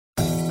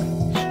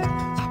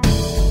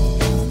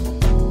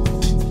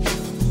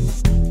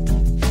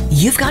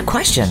You've got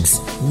questions.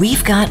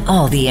 We've got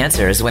all the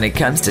answers when it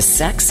comes to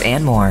sex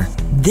and more.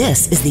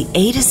 This is the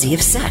A to Z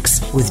of Sex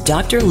with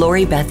Dr.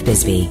 Lori Beth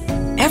Bisbee.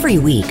 Every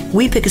week,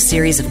 we pick a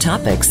series of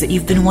topics that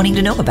you've been wanting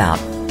to know about.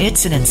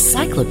 It's an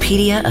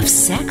encyclopedia of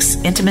sex,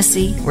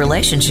 intimacy,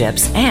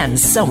 relationships, and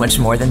so much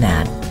more than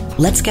that.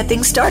 Let's get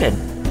things started.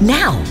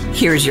 Now,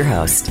 here's your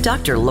host,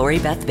 Dr. Lori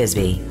Beth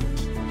Bisbee.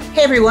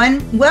 Hey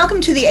everyone,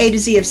 welcome to the A to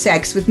Z of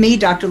Sex with me,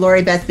 Dr.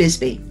 Lori Beth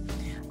Bisbee.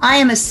 I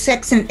am a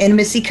sex and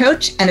intimacy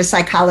coach and a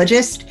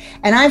psychologist,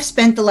 and I've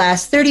spent the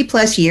last 30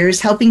 plus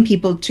years helping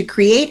people to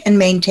create and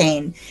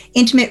maintain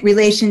intimate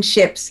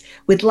relationships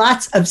with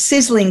lots of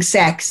sizzling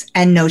sex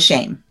and no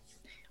shame.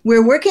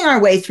 We're working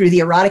our way through the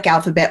erotic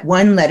alphabet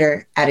one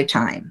letter at a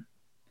time.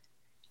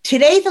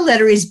 Today, the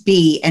letter is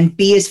B, and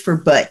B is for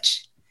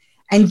Butch.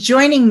 And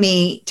joining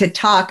me to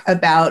talk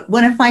about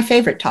one of my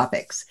favorite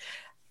topics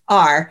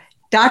are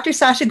Dr.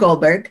 Sasha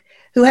Goldberg,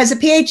 who has a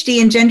PhD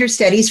in gender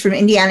studies from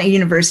Indiana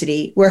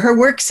University, where her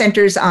work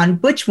centers on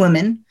butch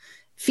women,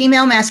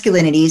 female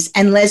masculinities,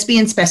 and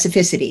lesbian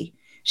specificity.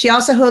 She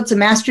also holds a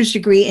master's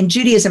degree in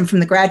Judaism from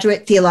the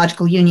Graduate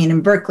Theological Union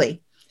in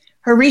Berkeley.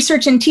 Her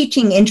research and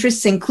teaching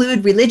interests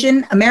include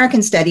religion,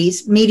 American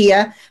studies,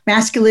 media,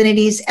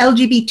 masculinities,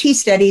 LGBT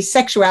studies,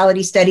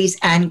 sexuality studies,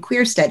 and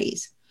queer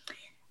studies.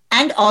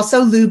 And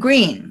also Lou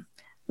Green.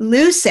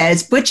 Lou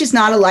says butch is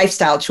not a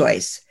lifestyle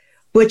choice.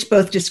 Butch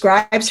both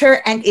describes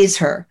her and is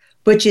her.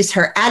 Butch is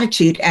her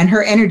attitude and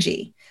her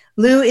energy.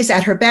 Lou is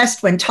at her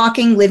best when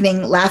talking,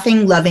 living,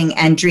 laughing, loving,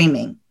 and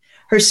dreaming.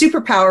 Her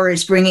superpower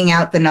is bringing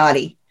out the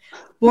naughty.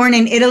 Born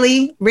in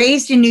Italy,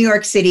 raised in New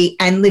York City,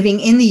 and living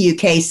in the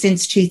UK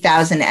since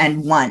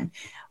 2001.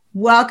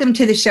 Welcome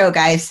to the show,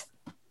 guys.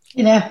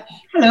 Yeah,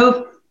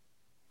 hello.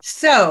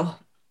 So,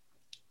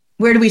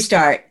 where do we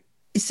start?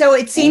 So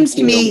it seems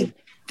to me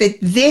that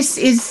this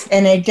is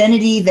an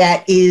identity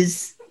that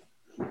is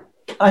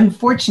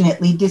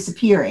unfortunately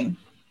disappearing.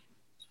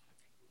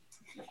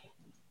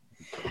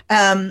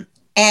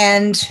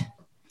 And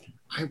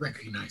I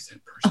recognize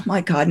that person. Oh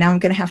my God, now I'm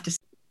going to have to.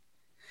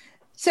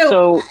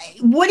 So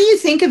what do you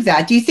think of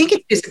that? Do you think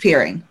it's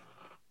disappearing?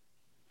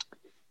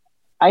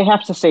 I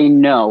have to say,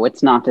 no,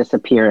 it's not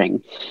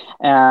disappearing.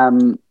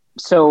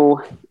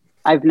 So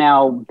I've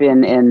now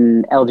been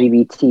in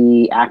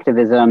LGBT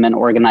activism and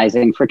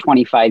organizing for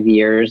 25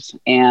 years.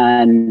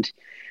 And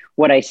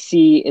what I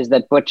see is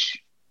that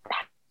butch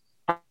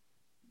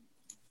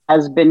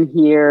has been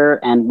here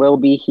and will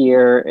be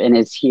here and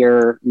is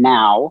here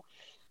now.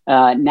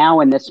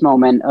 Now in this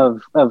moment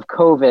of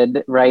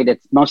COVID, right,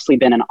 it's mostly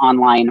been an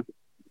online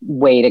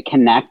way to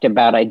connect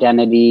about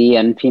identity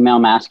and female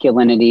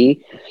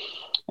masculinity.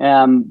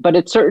 But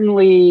it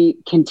certainly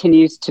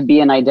continues to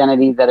be an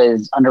identity that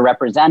is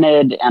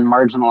underrepresented and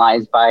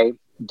marginalized by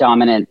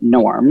dominant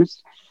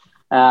norms.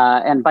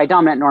 And by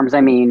dominant norms,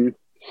 I mean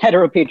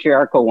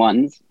heteropatriarchal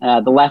ones,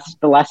 the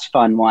less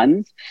fun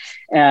ones.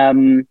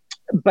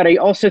 But I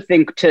also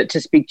think, to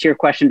speak to your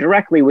question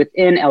directly,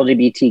 within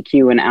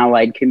LGBTQ and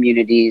allied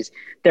communities,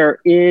 there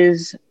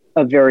is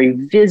a very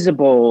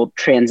visible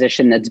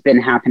transition that's been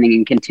happening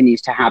and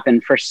continues to happen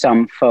for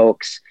some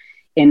folks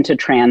into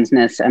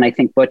transness. And I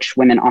think butch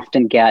women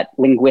often get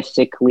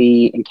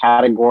linguistically and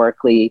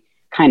categorically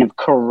kind of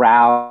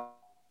corralled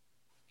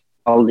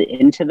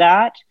into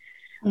that.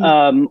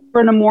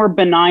 Or in a more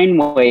benign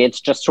way,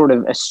 it's just sort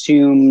of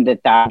assumed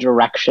that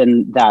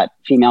direction that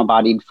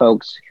female-bodied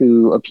folks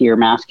who appear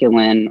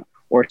masculine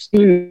or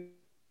seem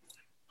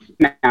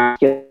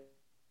masculine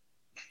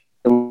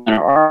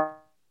are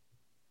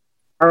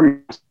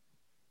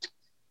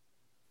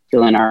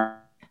masculine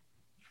are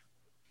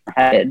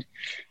headed.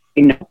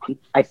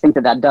 I think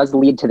that does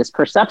lead to this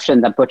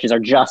perception that butches are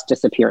just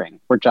disappearing.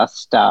 We're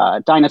just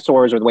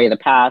dinosaurs or the way of the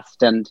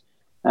past. And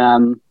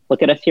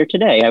look at us here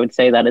today. I would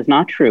say that is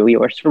not true.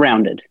 You are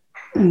surrounded.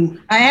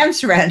 I am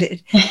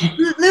surrounded.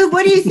 Lou,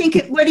 what do you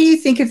think? What do you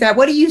think of that?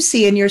 What do you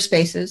see in your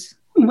spaces?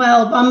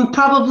 Well, I'm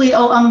probably,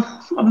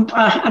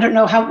 I don't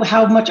know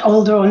how much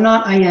older or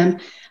not I am,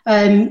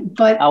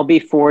 but I'll be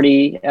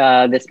 40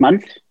 this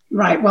month.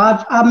 Right.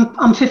 Well,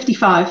 I'm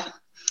 55.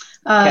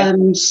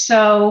 Okay.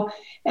 So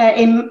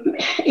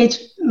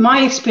it's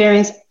my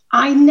experience.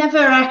 I never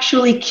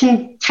actually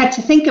had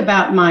to think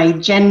about my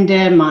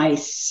gender, my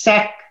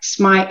sex,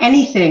 my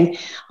anything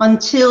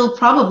until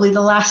probably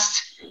the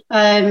last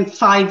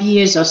 5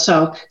 years or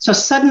so. So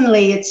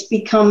suddenly it's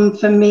become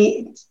for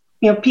me,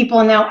 people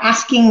are now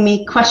asking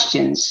me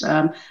questions.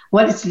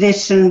 What is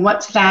this and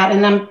what's that?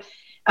 And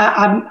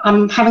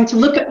I'm having to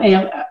look at,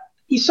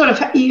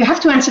 you have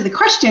to answer the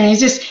question.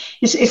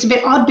 It's a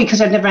bit odd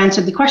because I've never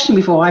answered the question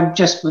before. I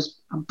just was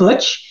a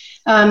butch.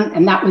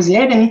 And that was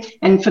it.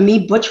 And for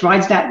me, butch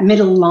rides that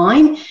middle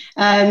line.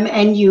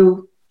 And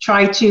you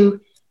try to,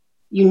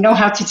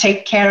 how to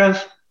take care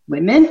of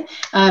women,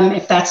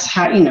 if that's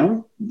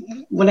how,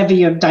 whatever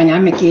your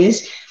dynamic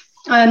is.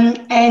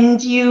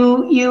 And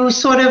you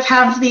sort of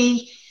have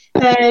the,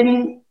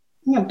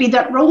 be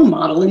that role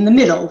model in the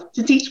middle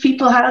to teach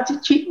people how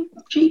to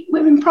treat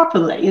women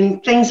properly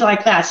and things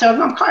like that.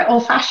 So I'm quite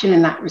old fashioned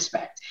in that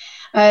respect.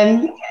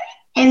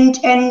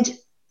 and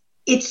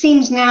it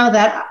seems now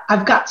that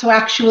I've got to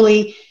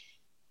actually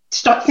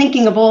start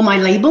thinking of all my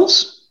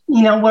labels,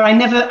 where I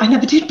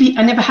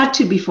never had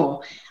to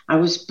before. I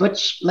was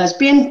butch,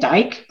 lesbian,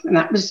 dyke, and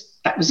that was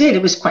it.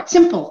 It was quite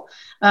simple.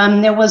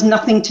 There was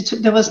nothing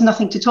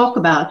to talk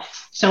about.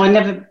 So I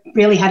never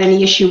really had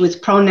any issue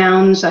with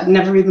pronouns. I'd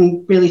never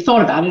even really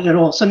thought about it at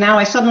all. So now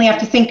I suddenly have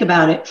to think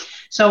about it.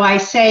 So I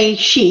say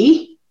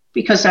she,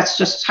 because that's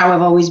just how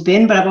I've always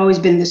been, but I've always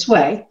been this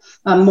way,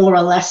 more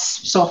or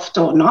less soft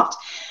or not.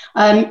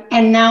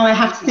 And now I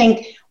have to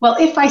think, well,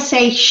 if I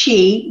say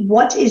she,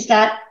 what is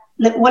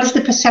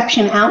the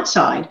perception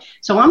outside?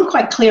 So I'm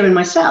quite clear in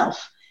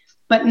myself.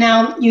 But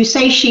now you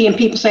say she and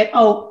people say,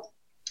 oh,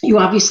 you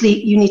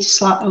need to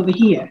slot over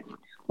here,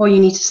 or you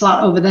need to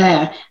slot over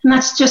there. And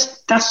that's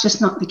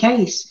just not the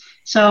case.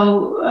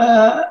 So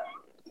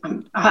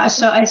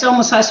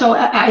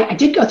I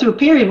did go through a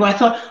period where I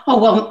thought, oh,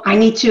 well, I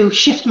need to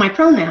shift my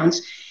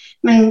pronouns.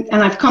 And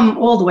I've come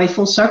all the way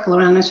full circle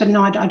around. I said,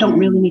 no, I don't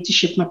really need to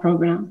shift my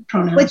pronouns.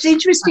 What's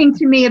interesting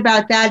to me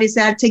about that is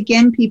that,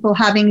 again, people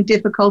having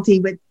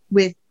difficulty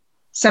with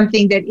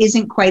something that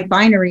isn't quite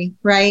binary,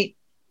 right?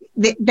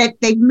 That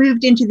they've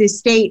moved into this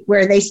state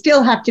where they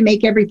still have to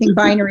make everything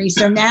binary.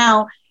 So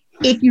now,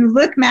 if you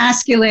look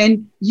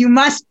masculine, you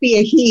must be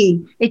a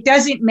he. It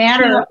doesn't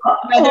matter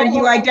whether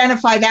you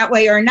identify that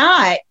way or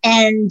not.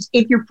 And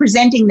if you're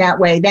presenting that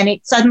way, then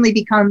it suddenly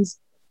becomes,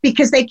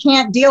 because they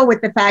can't deal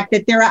with the fact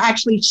that there are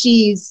actually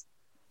she's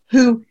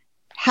who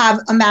have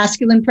a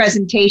masculine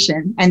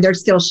presentation and they're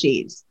still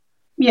she's.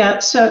 Yeah,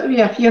 so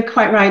yeah, you're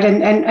quite right.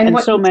 And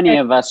so many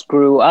of us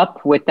grew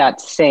up with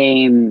that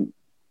same.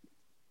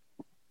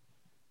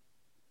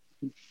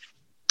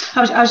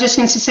 I was just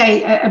going to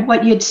say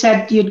what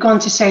you'd gone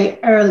to say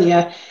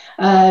earlier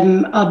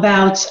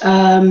about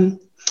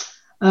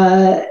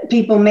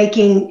people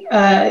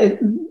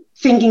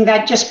thinking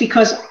that just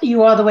because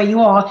you are the way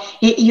you are,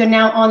 you're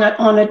now on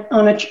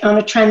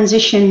a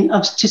transition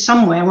to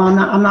somewhere. Well,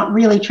 I'm not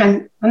really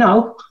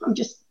No,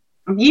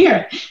 I'm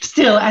here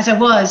still as I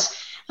was,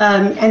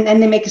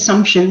 and they make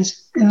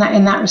assumptions in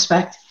that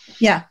respect.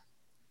 Yeah.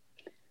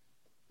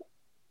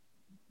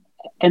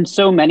 And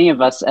so many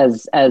of us,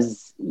 as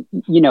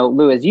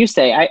Lou, as you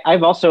say,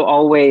 I've also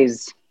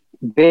always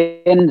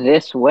been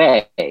this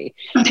way,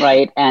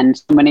 right? And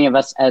so many of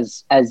us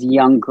as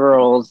young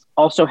girls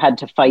also had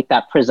to fight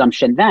that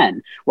presumption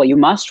then. Well, you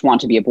must want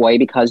to be a boy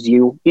because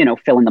you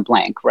fill in the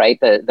blank, right?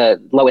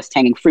 The lowest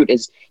hanging fruit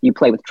is you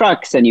play with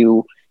trucks and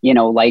you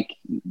like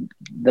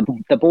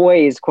the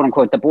boys, quote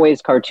unquote, the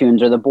boys'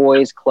 cartoons or the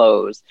boys'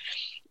 clothes.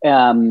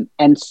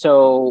 And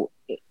so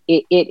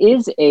it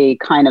is a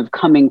kind of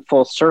coming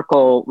full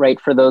circle, right,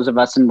 for those of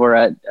us, and we're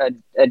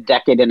a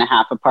decade and a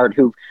half apart,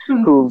 who've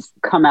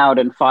come out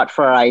and fought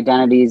for our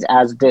identities,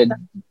 as did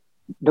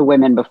the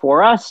women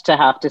before us, to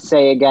have to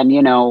say again,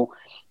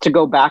 to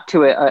go back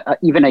to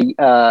even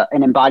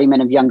an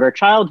embodiment of younger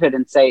childhood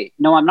and say,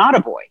 no, I'm not a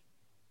boy.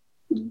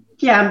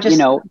 Yeah, I'm just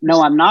no,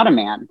 I'm not a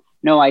man.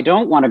 No, I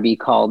don't want to be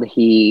called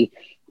he.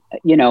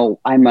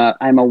 I'm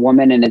a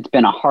woman, and it's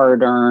been a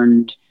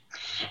hard-earned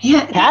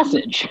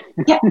passage.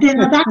 Yeah,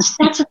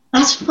 that's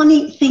a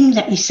funny thing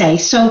that you say.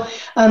 So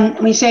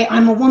when you say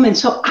I'm a woman,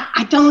 so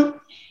I don't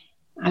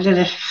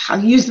know,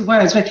 I'll use the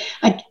words, but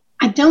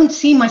I don't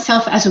see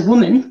myself as a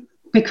woman,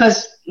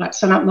 because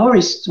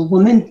Laurie's a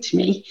woman to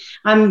me.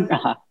 I'm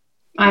a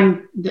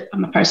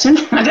person.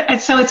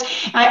 So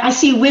I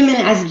see women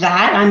as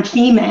that. I'm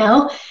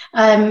female,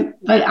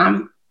 but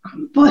I'm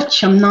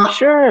butch. I'm not.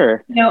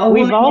 Sure. A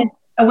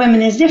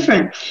woman is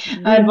different.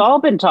 We've all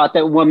been taught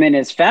that woman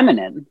is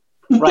feminine.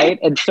 Right.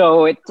 And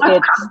so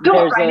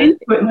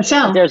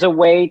there's a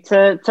way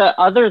to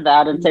other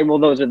that and say, well,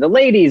 those are the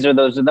ladies, or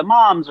those are the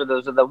moms, or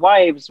those are the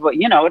wives. Well,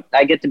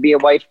 I get to be a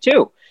wife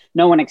too.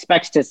 No one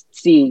expects to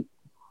see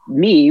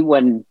me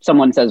when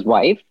someone says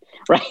wife.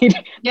 Right.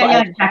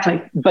 Yeah,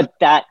 exactly. But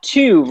that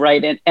too.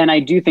 Right. And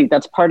I do think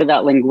that's part of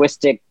that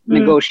linguistic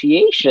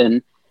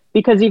negotiation,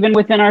 because even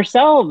within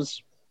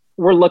ourselves,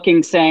 we're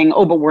saying,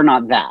 oh, but we're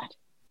not that.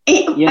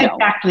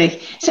 Exactly.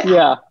 So,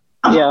 yeah.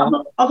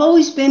 I've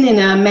always been in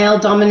a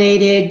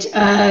male-dominated,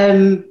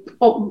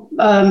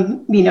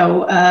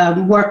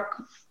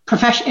 work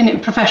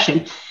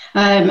profession.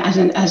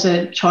 As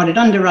a chartered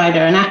underwriter,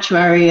 an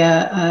actuary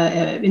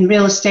in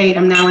real estate.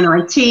 I'm now in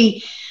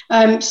IT.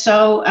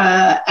 So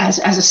as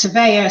a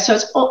surveyor.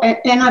 So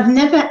and I've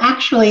never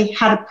actually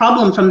had a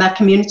problem from that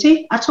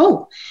community at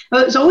all.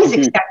 It was always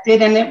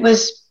accepted, and it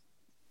was.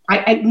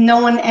 No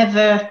one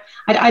ever.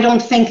 I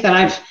don't think that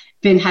I've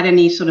had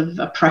any sort of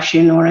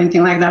oppression or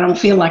anything like that. I don't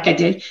feel like I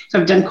did. So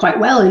I've done quite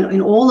well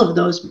in all of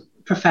those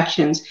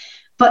professions.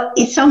 But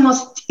it's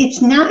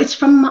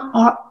from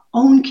our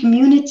own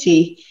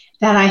community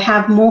that I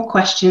have more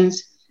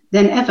questions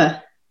than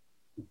ever.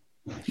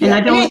 And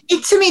I don't.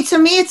 To me,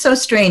 it's so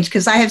strange,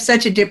 because I have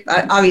such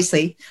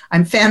obviously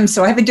I'm femme,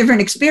 so I have a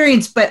different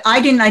experience. But I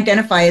didn't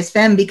identify as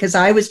femme because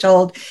I was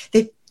told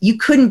that you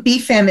couldn't be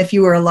femme if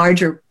you were a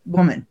larger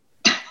woman,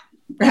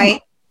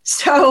 right?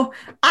 So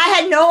I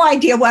had no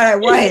idea what I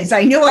was.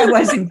 I knew I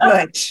wasn't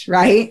butch,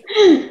 right?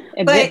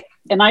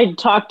 And I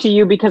talked to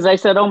you because I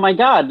said, "Oh my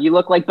God, you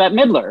look like Bette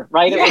Midler,"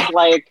 right? Yeah. It was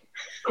like,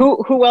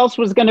 who else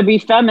was going to be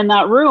femme in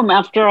that room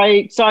after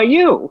I saw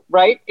you,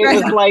 right?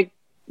 It was like,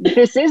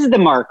 this is the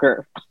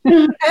marker.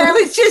 And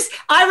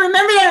I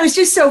remember that. It was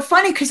just so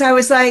funny because I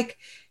was like,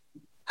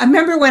 I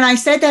remember when I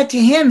said that to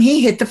him,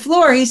 he hit the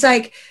floor. He's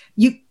like,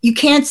 you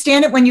can't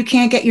stand it when you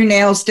can't get your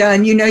nails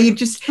done.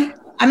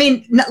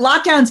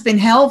 Lockdown's been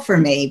hell for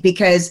me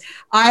because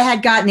I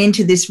had gotten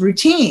into this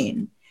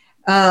routine.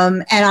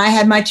 And I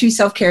had my 2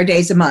 self-care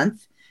days a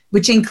month,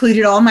 which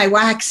included all my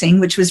waxing,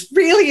 which was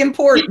really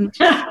important,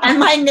 and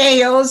my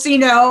nails,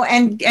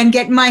 and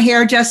getting my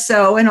hair just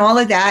so and all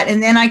of that.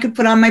 And then I could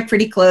put on my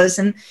pretty clothes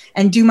and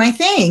do my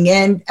thing.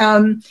 And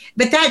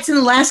but that's in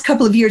the last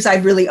couple of years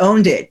I've really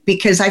owned it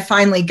because I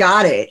finally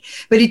got it.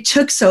 But it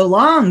took so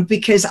long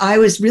because I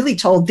was really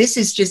told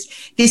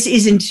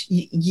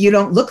you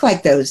don't look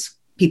like those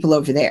people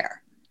over there.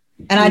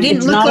 And I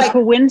didn't look like... It's not a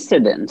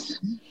coincidence.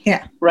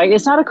 Yeah. Right.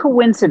 It's not a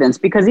coincidence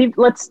because we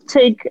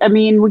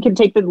can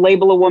take the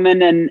label a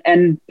woman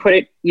and put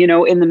it,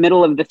 in the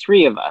middle of the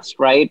 3 of us.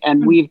 Right.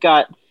 And we've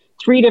got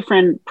 3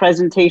 different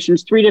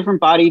presentations, 3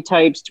 different body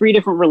types, 3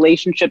 different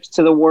relationships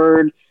to the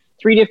word,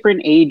 3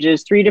 different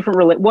ages, 3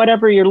 different,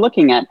 whatever you're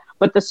looking at.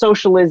 But the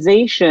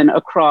socialization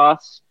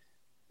across,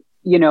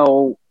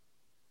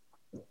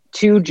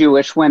 2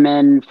 Jewish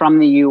women from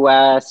the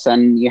U.S.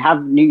 and you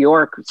have New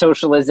York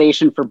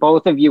socialization for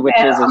both of you, which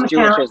is as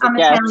Jewish as it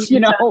gets,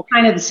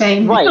 kind of the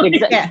same. Right.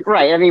 Exactly. Yeah.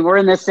 Right. I mean, we're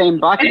in the same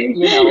bucket,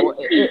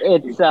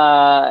 it's,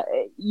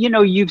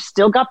 you've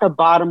still got the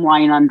bottom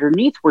line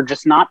underneath. We're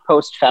just not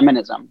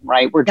post-feminism,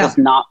 right? We're just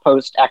not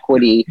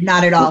post-equity.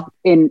 Not at all.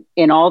 In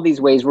all these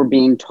ways, we're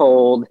being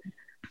told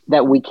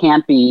that we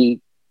can't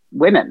be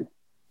women.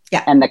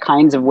 Yeah. And the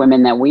kinds of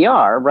women that we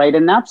are, right?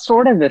 And that's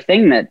sort of the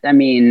thing that,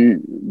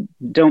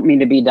 don't mean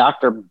to be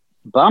Dr.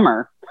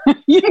 Bummer, but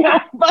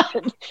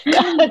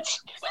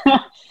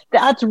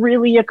that's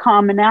really a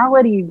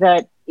commonality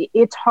that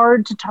it's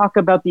hard to talk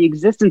about the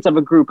existence of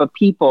a group of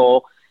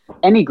people,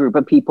 any group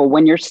of people,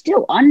 when you're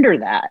still under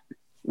that,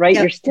 right?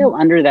 Yep. You're still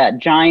under that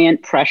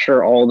giant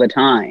pressure all the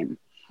time.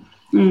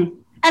 And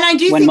I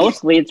do when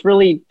mostly it's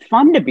really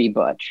fun to be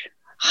butch.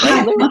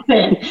 I love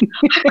it.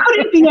 I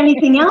couldn't be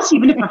anything else,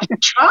 even if I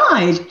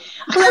tried.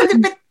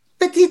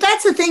 But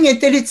that's the thing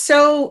that it's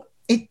so.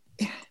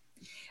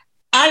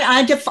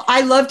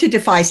 I love to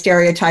defy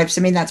stereotypes.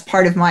 I mean, that's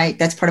part of my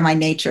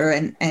nature.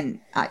 And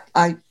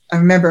I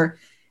remember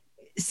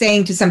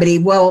saying to somebody,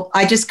 well,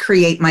 I just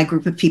create my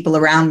group of people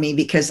around me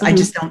because I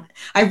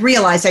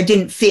realized I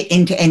didn't fit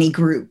into any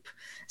group.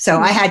 So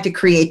I had to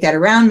create that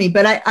around me.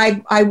 But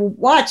I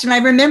watched, and I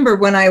remember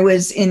when I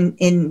was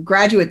in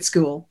graduate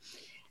school.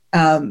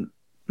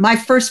 My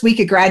first week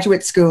of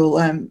graduate school,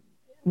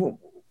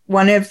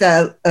 one of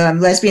the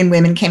lesbian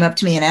women came up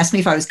to me and asked me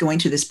if I was going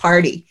to this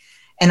party.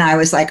 And I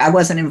was like, I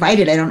wasn't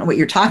invited. I don't know what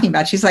you're talking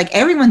about. She's like,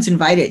 everyone's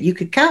invited. You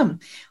could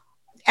come.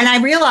 And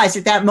I realized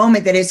at that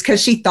moment that it's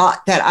because she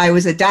thought that I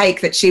was a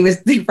dyke, that she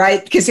was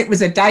right, because it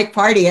was a dyke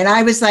party. And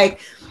I was like,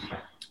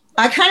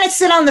 I kind of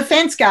sit on the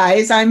fence,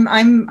 guys. Well,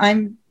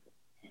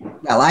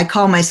 I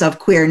call myself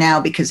queer now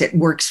because it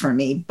works for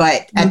me.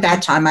 But at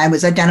that time, I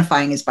was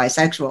identifying as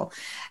bisexual.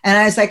 And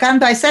I was like, I'm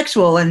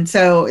bisexual. And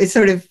so it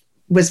sort of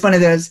was one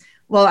of those,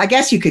 well, I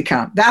guess you could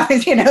come. That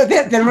was,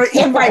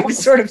 the invite was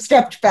sort of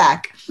stepped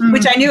back,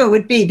 which I knew it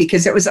would be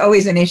because it was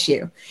always an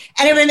issue.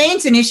 And it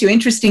remains an issue,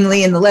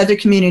 interestingly, in the leather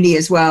community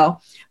as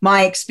well.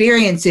 My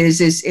experience is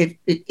if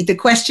the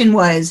question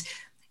was,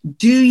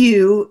 do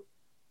you,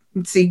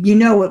 so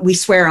what we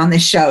swear on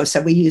this show, so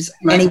we use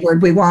any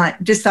word we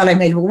want. Just thought I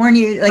may warn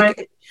you.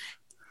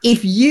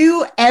 If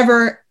you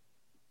ever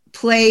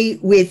play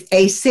with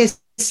a cis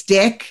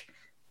dick,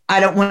 I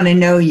don't want to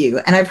know you.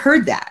 And I've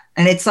heard that.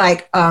 And it's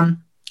like,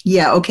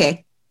 yeah,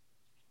 okay.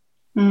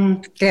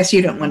 Guess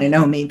you don't want to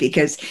know me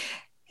because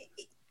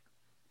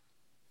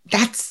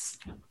that's,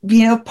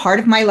 part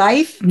of my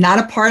life, not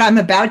a part I'm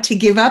about to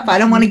give up. I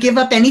don't want to give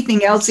up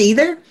anything else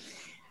either.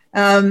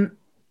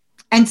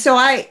 And so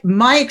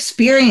my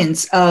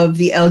experience of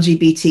the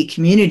LGBT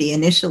community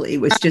initially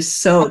was just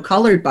so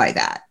colored by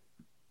that,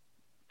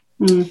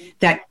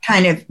 that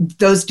kind of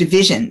those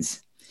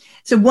divisions.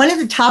 So one of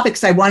the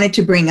topics I wanted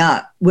to bring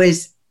up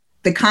was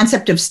the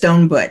concept of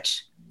stone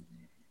butch,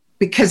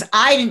 because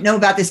I didn't know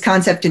about this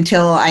concept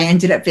until I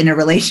ended up in a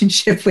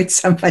relationship with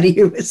somebody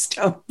who was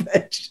stone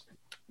butch,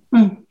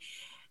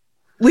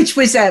 which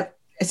was a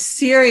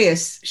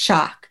serious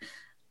shock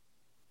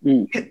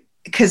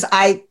because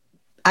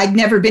I'd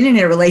never been in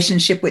a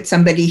relationship with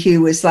somebody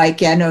who was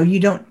like, yeah, no,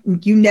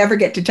 you never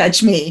get to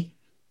touch me.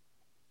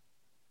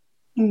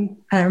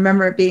 I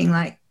remember it being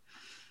like,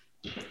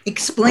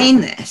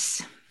 explain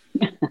this.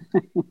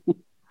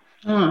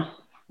 But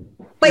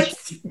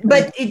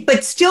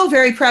still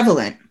very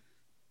prevalent.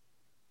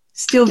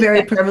 Still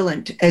very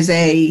prevalent as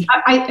a...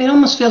 it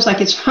almost feels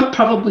like it's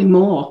probably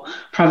more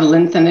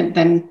prevalent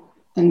than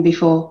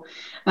before.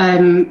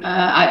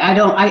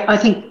 I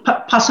think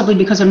possibly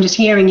because I'm just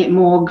hearing it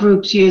more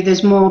groups.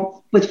 There's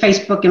more with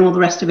Facebook and all the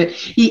rest of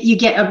it. You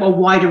get a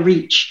wider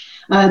reach.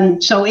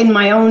 So in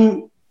my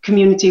own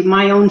community,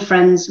 my own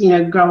friends,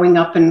 growing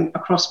up and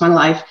across my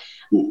life,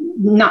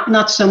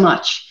 not so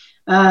much.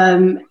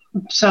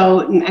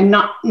 And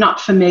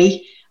not for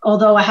me.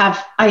 Although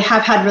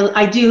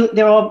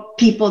there are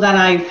people that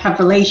I have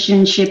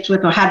relationships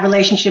with or had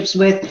relationships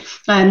with,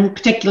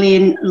 particularly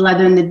in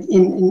leather,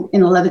 in the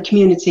leather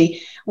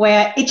community,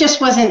 where it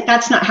just wasn't.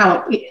 That's not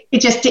how it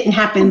just didn't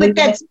happen. But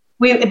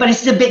but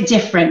it's a bit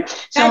different.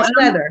 So that's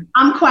leather.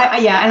 I'm quite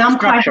and I'm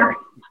Structure.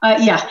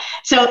 quite.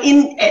 So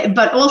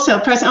but also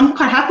personally, I'm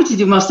quite happy to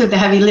do most of the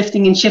heavy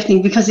lifting and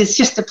shifting because it's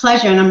just a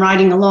pleasure, and I'm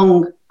riding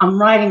along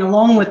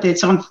with it,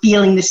 so I'm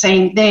feeling the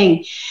same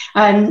thing,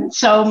 and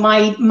so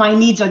my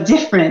needs are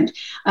different,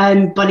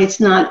 but it's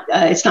not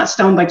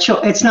stone by choice.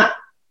 It's not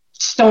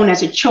stone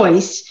as a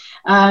choice.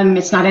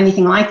 It's not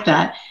anything like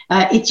that.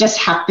 It just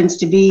happens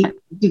to do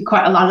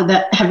quite a lot of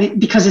that heavy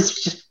because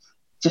it's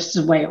just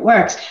the way it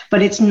works.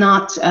 But it's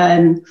not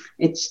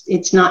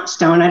it's not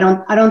stone.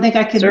 I don't think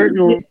I could.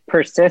 Certainly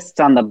persists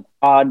on the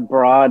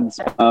broads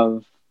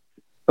of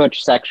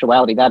butch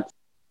sexuality. That's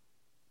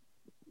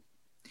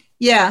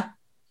Yeah,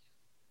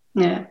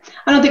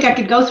 I don't think I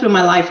could go through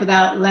my life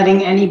without letting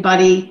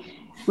that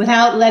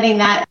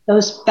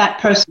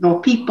person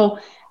or people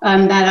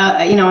that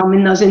I'm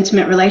in those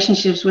intimate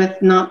relationships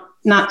with, not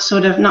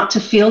to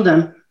feel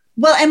them.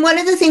 Well, and one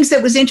of the things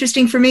that was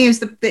interesting for me is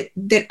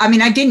that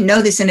I didn't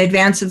know this in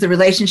advance of the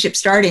relationship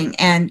starting,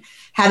 and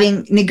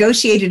having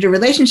negotiated a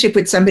relationship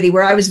with somebody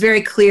where I was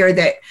very clear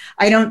that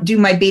I don't do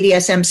my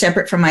BDSM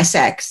separate from my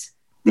sex.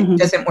 It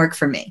doesn't work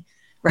for me,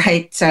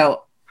 right?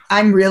 So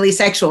I'm really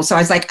sexual. So I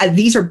was like,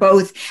 these are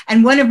both.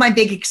 And one of my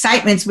big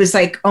excitements was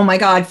like, oh my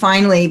God,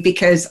 finally,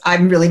 because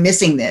I'm really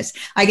missing this.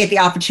 I get the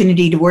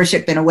opportunity to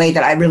worship in a way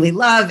that I really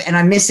love, and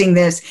I'm missing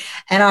this.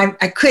 And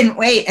I couldn't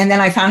wait. And then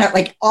I found out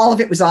like all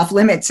of it was off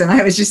limits. And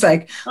I was just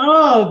like,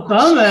 oh,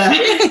 bummer.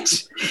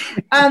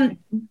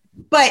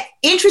 But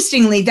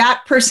interestingly,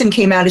 that person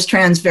came out as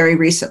trans very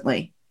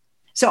recently.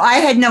 So I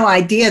had no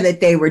idea that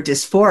they were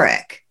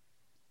dysphoric.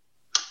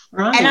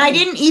 Right. And I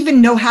didn't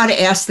even know how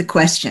to ask the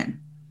question.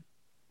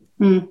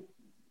 I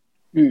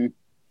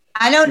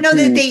don't know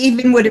that they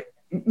even would have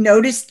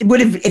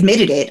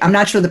admitted it. I'm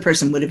not sure the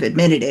person would have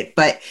admitted it,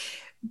 but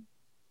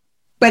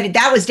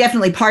that was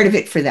definitely part of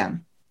it for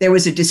them. There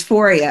was a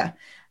dysphoria.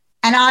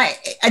 And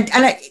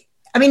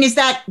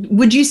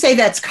would you say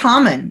that's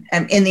common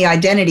in the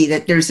identity,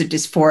 that there's a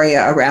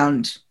dysphoria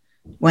around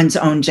one's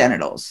own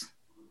genitals?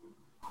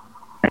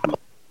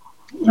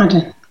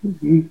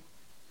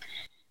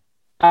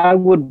 I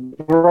would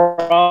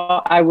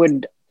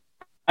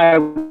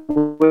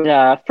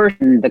first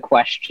the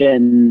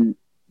question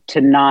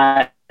to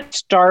not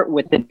start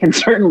with it can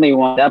certainly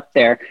wind up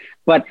there,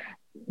 but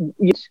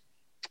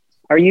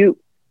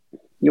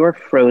you're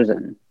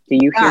frozen. Do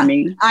you hear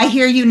me? I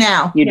hear you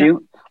now. You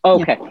do?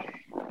 Okay.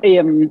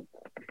 Yeah.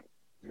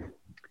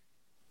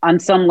 On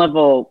some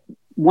level,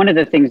 one of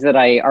the things that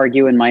I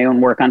argue in my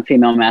own work on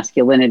female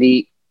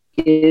masculinity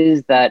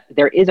is that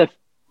there is a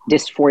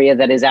dysphoria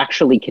that is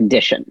actually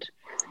conditioned.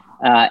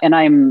 And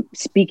I'm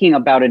speaking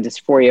about a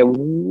dysphoria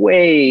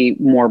way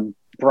more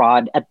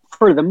broad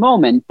for the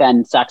moment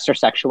than sex or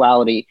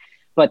sexuality,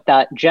 but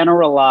that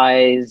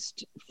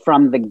generalized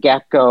from the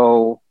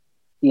get-go,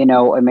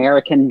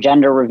 American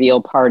gender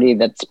reveal party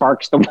that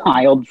sparks the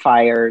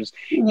wildfires,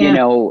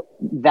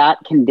 that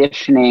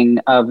conditioning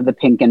of the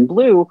pink and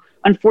blue,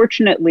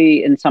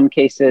 unfortunately, in some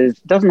cases,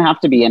 doesn't have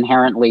to be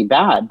inherently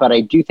bad, but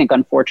I do think,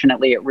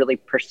 unfortunately, it really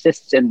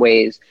persists in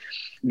ways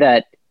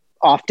that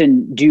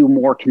often do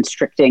more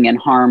constricting and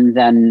harm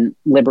than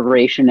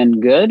liberation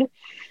and good.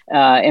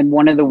 And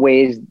one of the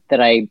ways that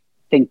I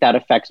think that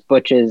affects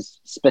butches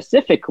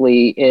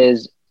specifically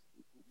is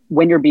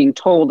when you're being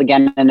told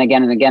again and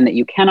again and again that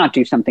you cannot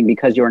do something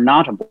because you're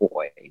not a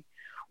boy,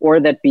 or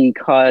that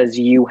because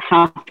you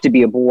have to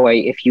be a boy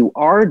if you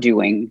are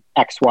doing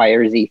X, Y,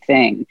 or Z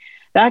thing,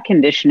 that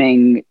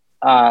conditioning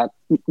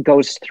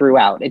goes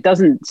throughout. It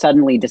doesn't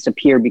suddenly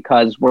disappear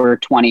because we're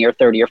 20 or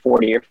 30 or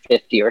 40 or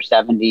 50 or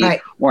 70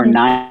 or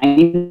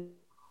 90.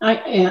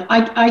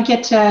 I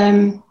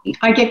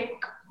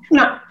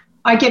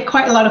get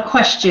quite a lot of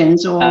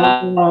questions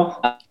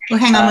well,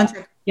 hang on one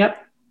second. Yep.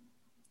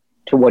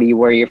 To what do you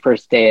wear your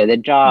first day of the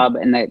job,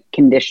 and the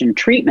conditioned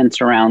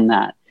treatments around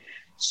that.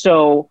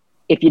 So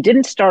if you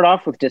didn't start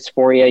off with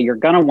dysphoria, you're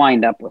going to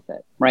wind up with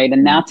it, right?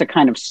 And that's a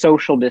kind of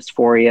social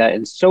dysphoria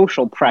and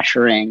social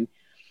pressuring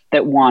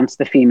that wants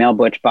the female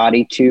butch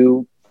body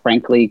to,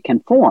 frankly,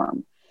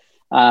 conform,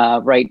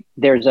 right?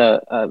 There's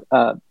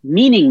a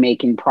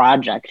meaning-making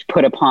project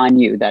put upon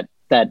you that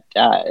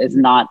is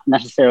not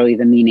necessarily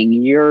the meaning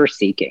you're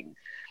seeking.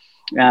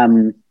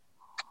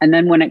 And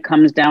then when it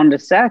comes down to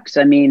sex,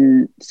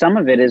 some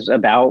of it is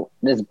about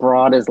as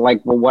broad as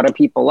like, well, what do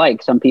people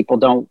like? Some people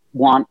don't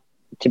want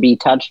to be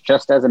touched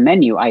just as a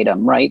menu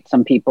item, right?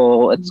 Some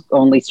people, it's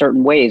only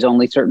certain ways,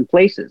 only certain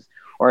places.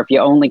 or if you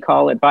only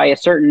call it by a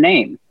certain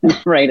name,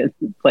 right? It's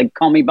like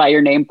Call Me by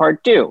Your Name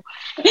Part 2.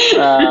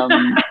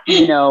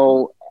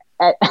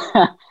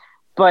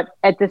 But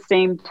at the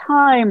same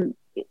time,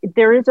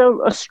 there is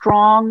a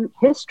strong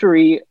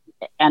history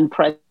and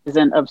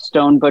present of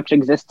stone butch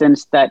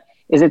existence that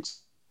is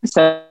its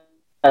set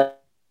of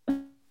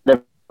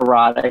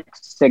erotic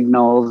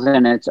signals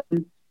and its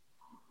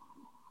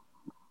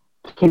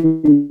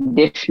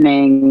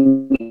conditioning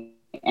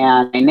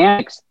and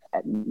dynamics.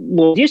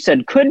 Well, you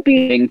said could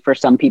be for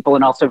some people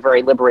and also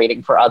very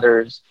liberating for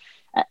others,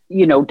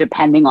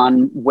 depending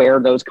on where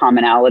those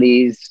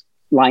commonalities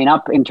line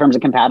up in terms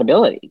of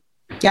compatibility.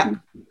 Yeah.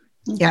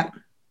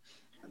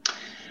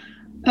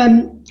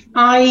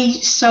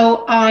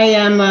 I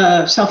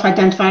am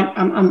self-identified.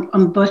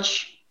 I'm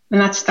butch, and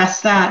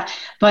that's that.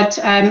 But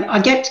I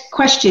get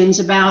questions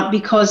about,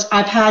 because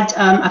I've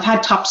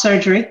had top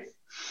surgery,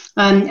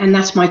 and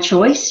that's my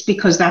choice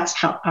because that's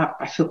how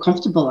I feel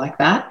comfortable like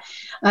that.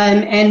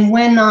 And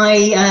when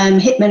I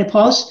hit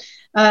menopause,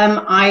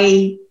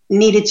 I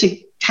needed to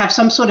have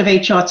some sort of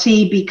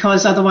HRT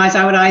because otherwise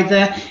I would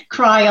either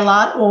cry a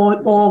lot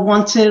or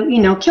want to,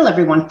 kill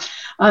everyone.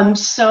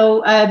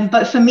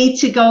 But for me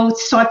to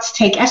start to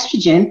take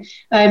estrogen,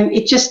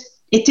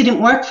 it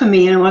didn't work for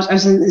me. And it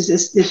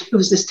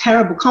was this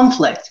terrible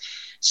conflict.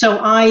 So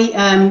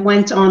I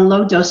went on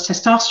low dose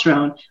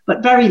testosterone,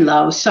 but very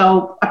low.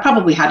 So I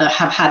probably have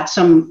had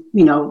some,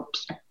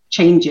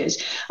 changes,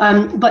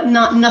 but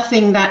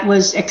nothing that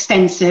was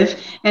extensive,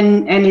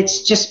 and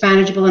it's just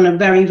manageable on a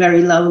very,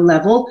 very low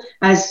level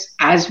as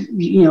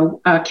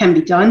can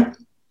be done.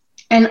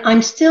 And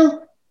I'm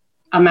still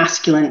a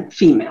masculine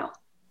female.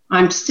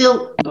 I'm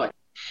still good,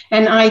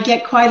 and I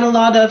get quite a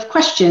lot of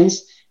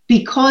questions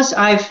because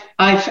I've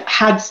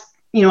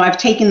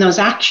taken those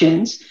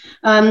actions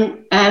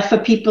for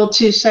people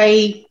to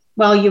say,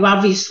 well, you're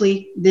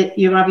obviously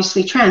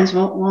trans.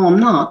 Well, I'm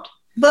not.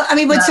 Well, I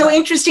mean, what's so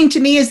interesting to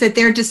me is that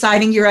they're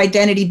deciding your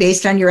identity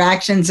based on your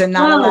actions and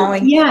not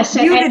allowing you to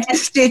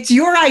it's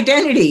your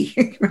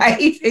identity, right?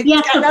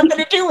 It's got nothing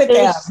to do with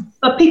them.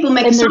 But people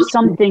make there's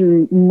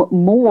something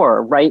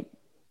more, right?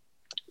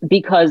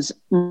 Because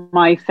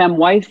my femme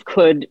wife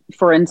could,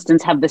 for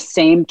instance, have the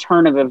same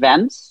turn of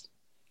events,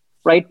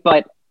 right?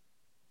 But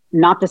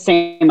not the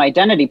same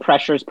identity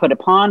pressures put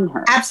upon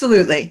her.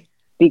 Absolutely.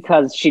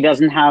 Because she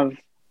doesn't have,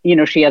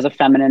 she has a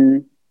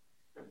feminine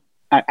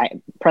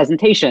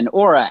presentation,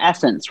 aura,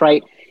 essence,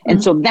 right? Mm-hmm.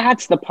 And so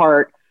that's the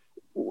part.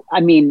 I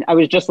mean, I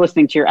was just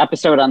listening to your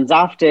episode on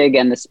Zoftig,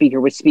 and the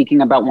speaker was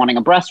speaking about wanting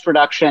a breast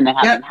reduction and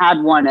having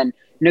had one and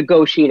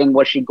negotiating,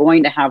 was she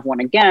going to have one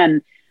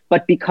again?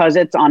 But because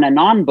it's on a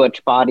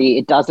non-butch body,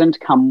 it doesn't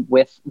come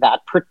with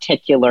that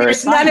particular.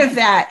 There's none of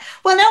that.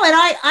 Well, no, and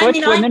I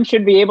mean, women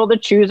should be able to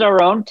choose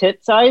our own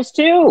tit size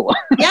too.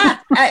 Yeah,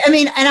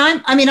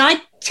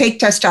 I take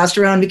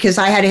testosterone because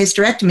I had a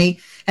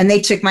hysterectomy, and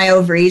they took my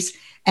ovaries.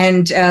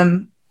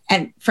 And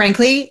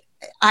frankly,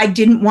 I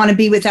didn't want to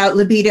be without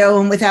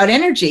libido and without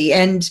energy.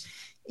 And,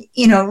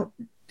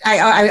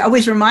 I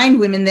always remind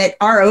women that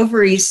our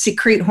ovaries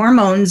secrete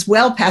hormones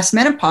well past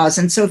menopause.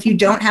 And so if you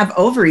don't have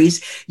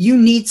ovaries, you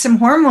need some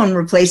hormone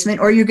replacement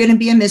or you're going to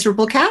be a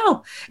miserable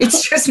cow.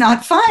 It's just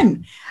not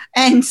fun.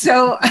 And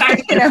so,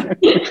 I'm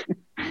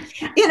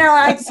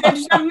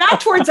not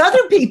towards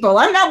other people.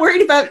 I'm not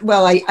worried about,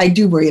 I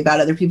do worry about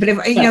other people,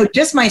 but if,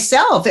 just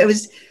myself, it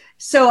was.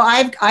 So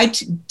I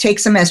take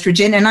some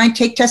estrogen and I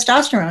take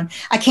testosterone.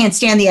 I can't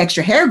stand the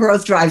extra hair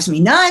growth, drives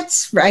me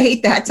nuts,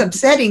 right? That's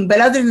upsetting.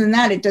 But other than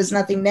that, it does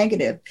nothing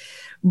negative.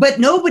 But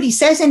nobody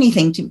says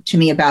anything to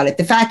me about it.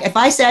 The fact, if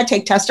I say I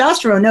take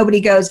testosterone,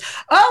 nobody goes,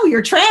 oh,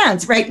 you're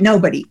trans, right?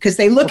 Nobody, because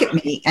they look at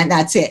me and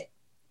that's it.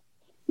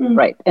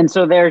 Right. And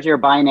so there's your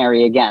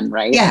binary again,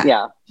 right?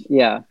 Yeah.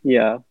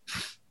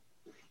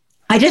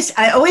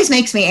 It always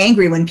makes me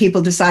angry when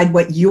people decide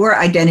what your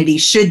identity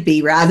should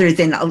be rather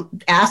than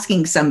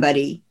asking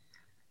somebody,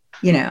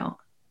 I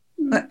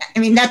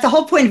mean, that's the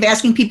whole point of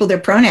asking people their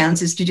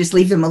pronouns, is to just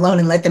leave them alone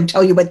and let them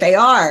tell you what they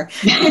are.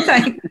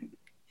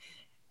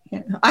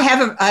 I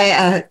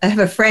have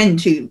a friend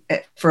who,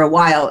 for a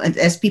while,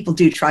 as people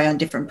do, try on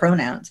different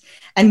pronouns.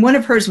 And one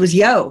of hers was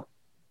yo.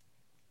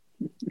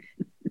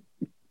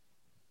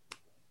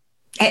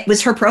 It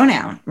was her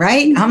pronoun,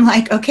 right? I'm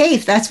like, okay,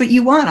 if that's what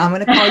you want, I'm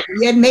going to call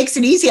you. It makes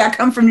it easy. I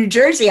come from New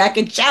Jersey. I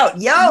can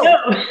shout, yo,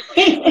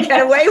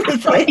 get away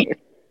with it.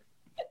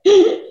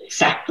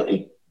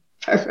 Exactly.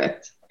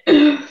 Perfect.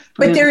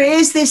 But there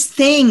is this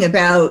thing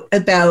about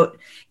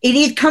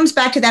it comes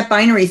back to that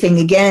binary thing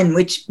again,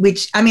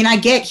 which I mean, I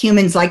get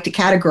humans like to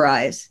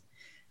categorize.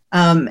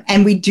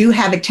 And we do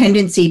have a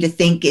tendency to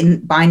think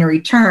in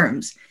binary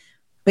terms.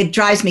 It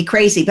drives me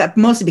crazy, but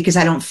mostly because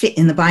I don't fit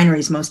in the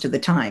binaries most of the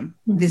time.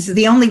 This is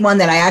the only one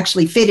that I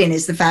actually fit in,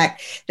 is the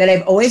fact that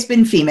I've always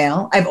been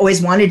female. I've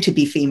always wanted to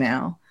be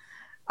female.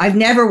 I've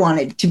never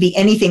wanted to be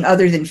anything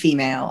other than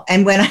female.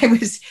 And when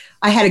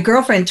I had a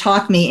girlfriend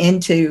talk me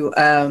into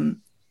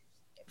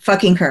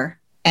fucking her.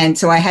 And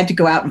so I had to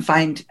go out and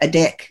find a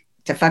dick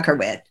to fuck her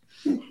with.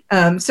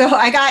 So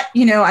I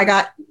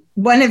got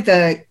one of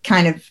the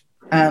kind of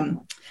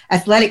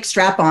athletic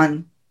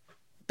strap-on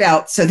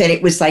belt so that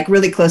it was like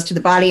really close to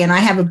the body, and I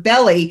have a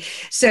belly,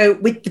 so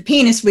with the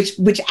penis,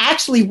 which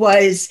actually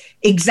was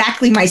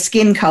exactly my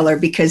skin color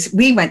because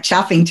we went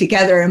shopping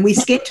together and we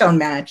skin tone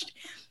matched.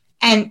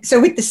 And so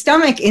with the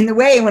stomach in the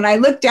way, when I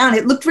looked down,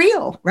 it looked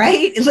real,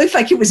 right? It looked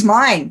like it was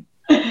mine.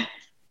 And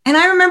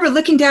I remember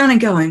looking down and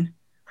going,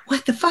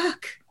 what the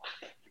fuck?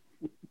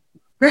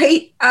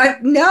 Right?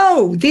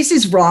 No, this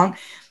is wrong.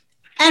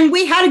 And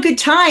we had a good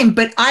time,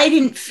 but I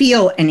didn't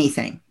feel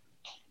anything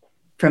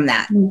from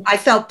that. I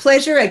felt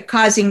pleasure at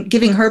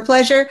giving her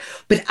pleasure,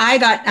 but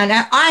and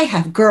I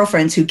have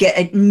girlfriends who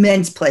get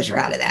immense pleasure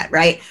out of that,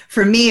 right?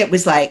 For me, it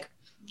was like,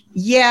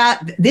 yeah,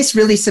 this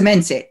really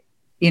cements it,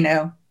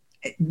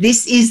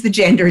 this is the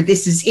gender.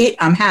 This is it.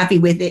 I'm happy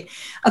with it.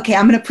 Okay,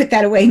 I'm going to put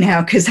that away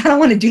now because I don't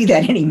want to do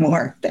that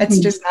anymore. That's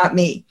just not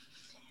me.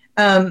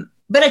 But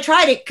I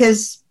tried it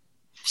because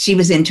she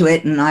was into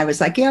it, and I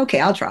was like, yeah,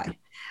 okay, I'll try.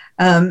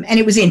 And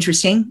it was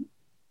interesting,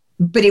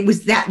 but it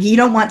was that you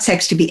don't want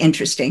sex to be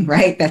interesting,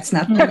 right? That's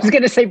not. I was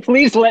going to say,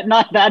 please let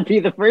not that be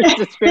the first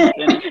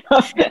description.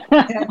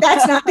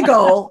 That's not the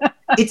goal.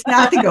 It's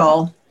not the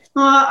goal.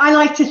 I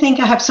like to think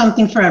I have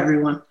something for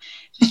everyone.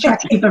 Just try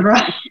to keep it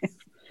right.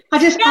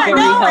 Very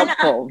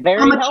helpful.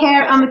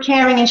 I'm a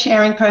caring and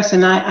sharing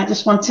person. I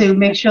just want to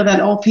make sure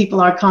that all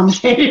people are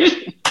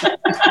accommodated. You're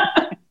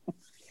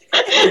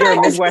a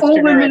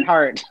Midwesterner at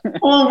heart.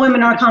 All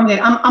women are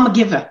accommodated. I'm a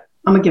giver.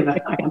 I'm a giver.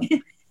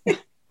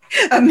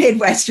 A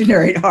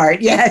Midwesterner at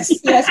heart. Yes,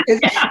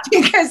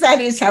 because that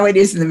is how it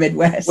is in the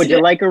Midwest. Would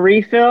you like a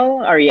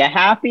refill? Are you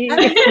happy?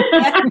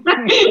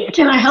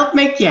 Can I help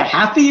make you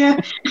happier?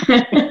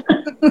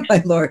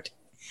 My Lord.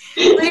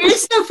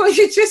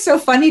 It's just so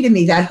funny to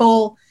me, that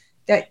whole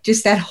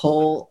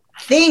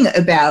thing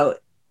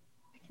about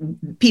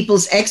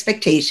people's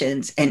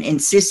expectations and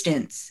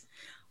insistence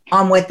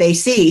on what they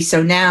see.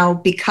 So now,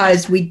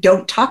 because we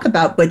don't talk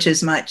about butch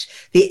as much,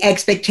 the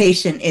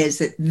expectation is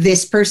that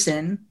this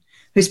person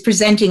who's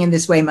presenting in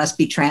this way must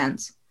be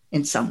trans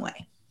in some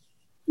way.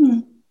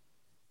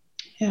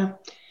 Yeah.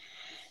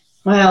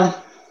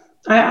 Well,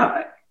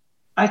 I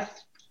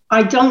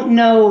don't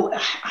know.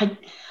 I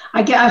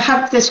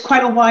have this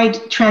quite a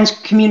wide trans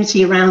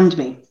community around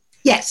me.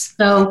 Yes.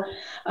 So,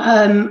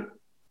 I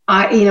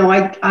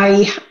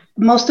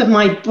most of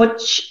my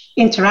butch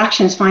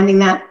interactions, finding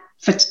that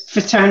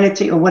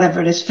fraternity or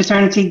whatever it is,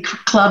 fraternity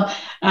club,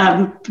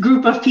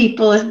 group of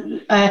people,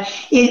 I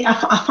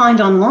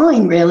find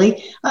online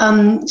really.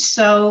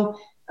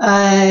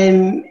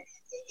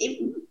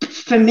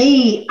 For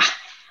me,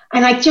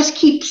 and I just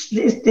keep,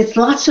 there's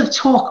lots of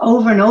talk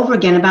over and over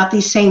again about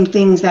these same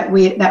things that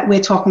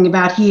we're talking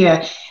about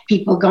here,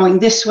 people going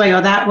this way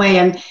or that way.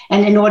 And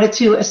in order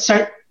to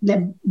assert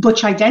the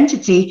butch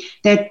identity,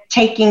 they're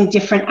taking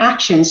different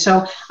actions.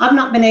 So I've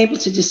not been able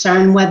to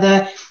discern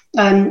whether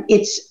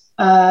it's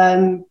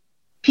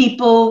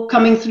people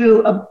coming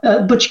through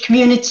a butch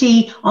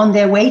community on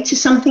their way to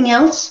something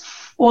else,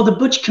 or the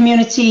butch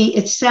community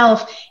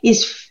itself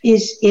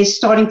is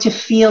starting to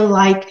feel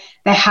like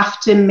they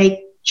have to make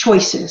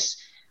choices.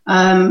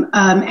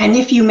 And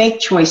if you make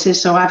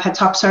choices, so I've had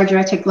top surgery,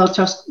 I take low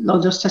dose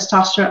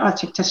testosterone, I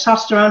take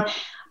testosterone,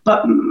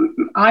 but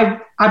I've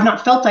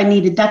not felt I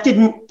needed that.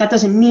 That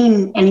doesn't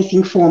mean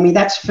anything for me.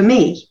 That's for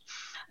me.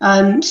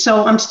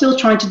 So I'm still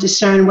trying to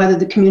discern whether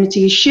the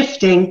community is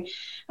shifting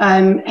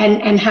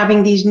and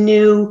having these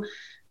new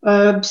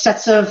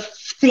sets of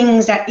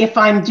things that if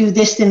I'm do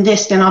this,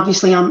 then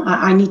obviously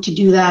I need to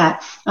do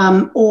that.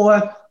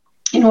 Or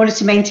in order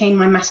to maintain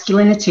my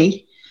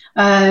masculinity,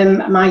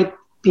 that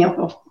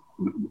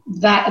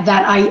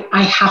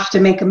I have to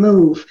make a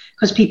move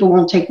because people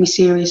won't take me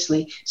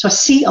seriously. So I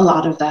see a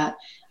lot of that.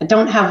 I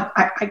don't have,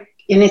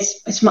 and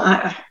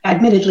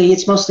admittedly,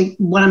 it's mostly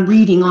what I'm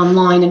reading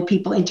online and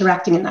people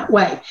interacting in that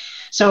way.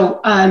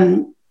 So,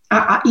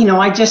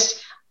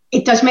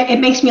 it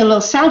makes me a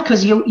little sad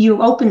because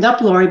you opened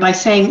up, Lori, by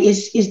saying,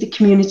 is the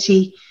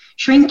community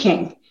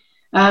shrinking?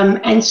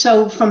 And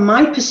so from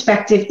my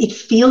perspective, it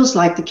feels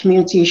like the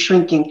community is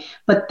shrinking,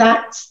 but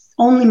that's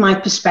only my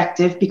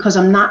perspective because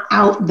I'm not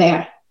out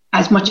there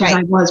as much as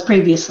I was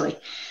previously.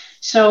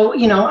 So,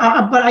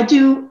 but I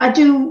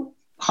do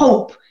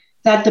hope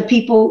that the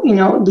people,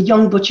 the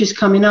young butchers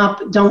coming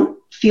up don't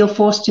feel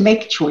forced to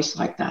make a choice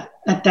like that.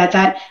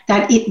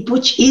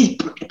 Butch is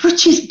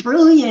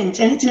brilliant,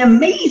 and it's an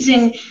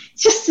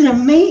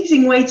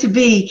amazing way to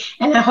be.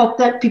 And I hope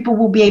that people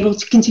will be able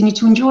to continue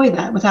to enjoy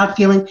that without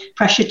feeling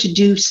pressure to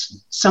do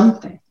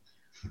something.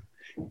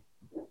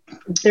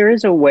 There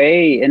is a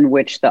way in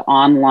which the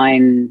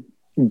online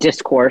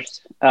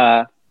discourse,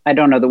 I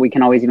don't know that we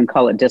can always even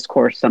call it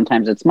discourse.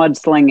 Sometimes it's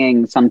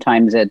mudslinging.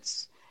 Sometimes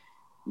it's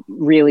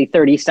really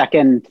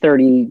 30-second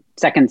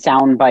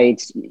sound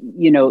bites.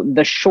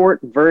 The short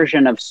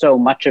version of so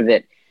much of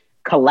it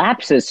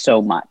collapses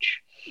so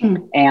much.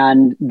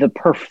 And the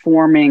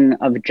performing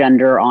of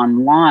gender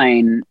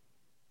online,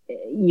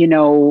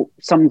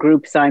 some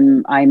groups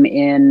I'm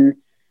in,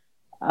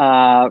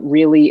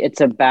 really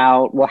it's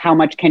about, well, how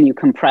much can you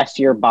compress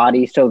your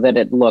body so that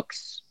it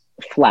looks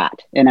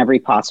flat in every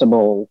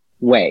possible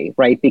way,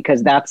 right?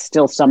 Because that's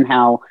still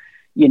somehow,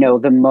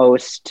 the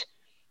most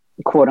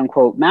quote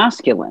unquote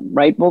masculine,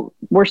 right? Well,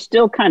 we're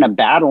still kind of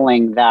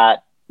battling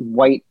that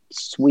white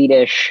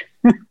Swedish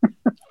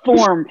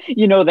form.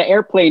 The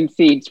airplane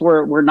seats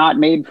were not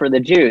made for the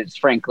Jews,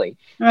 frankly,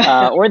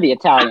 or the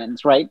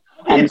Italians, right?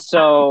 And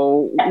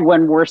so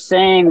when we're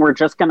saying we're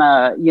just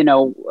gonna,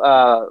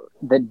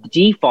 the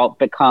default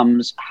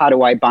becomes, how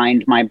do I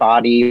bind my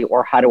body,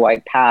 or how do I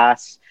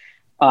pass?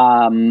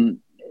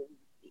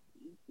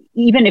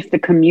 Even if the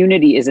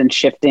community isn't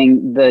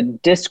shifting, the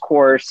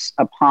discourse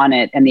upon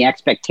it and the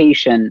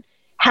expectation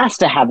has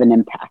to have an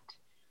impact,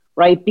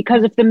 right?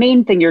 Because if the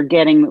main thing you're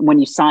getting when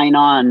you sign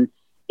on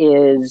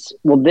is,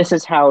 well, this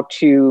is how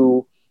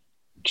to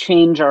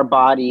change our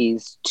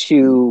bodies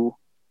to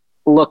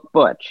look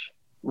butch,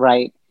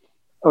 right?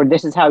 Or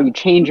this is how you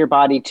change your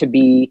body to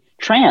be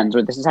trans,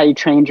 or this is how you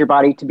change your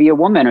body to be a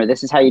woman, or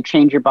this is how you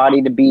change your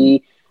body to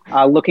be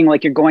looking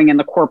like you're going in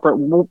the corporate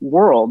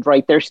world,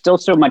 right? There's still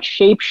so much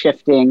shape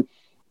shifting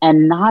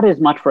and not as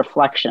much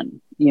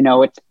reflection.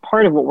 It's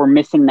part of what we're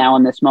missing now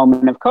in this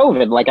moment of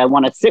COVID. Like, I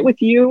want to sit with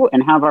you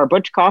and have our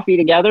butch coffee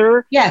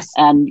together. Yes.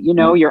 And,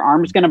 your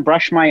arm's going to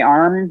brush my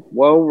arm.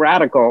 Whoa,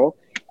 radical.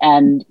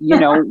 And,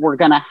 we're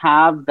going to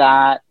have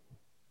that.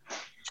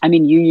 I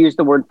mean, you use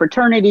the word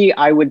fraternity.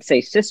 I would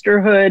say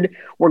sisterhood.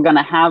 We're going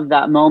to have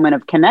that moment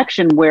of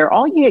connection where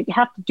all you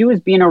have to do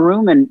is be in a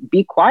room and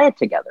be quiet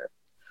together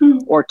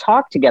or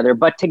talk together.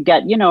 But to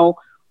get,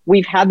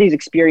 we've had these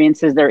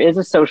experiences. There is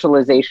a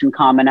socialization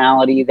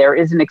commonality. There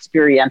is an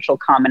experiential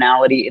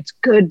commonality. It's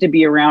good to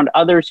be around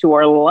others who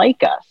are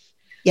like us.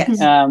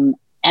 Yes.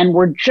 And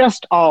we're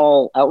just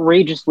all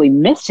outrageously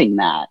missing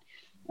that.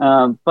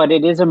 But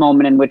it is a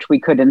moment in which we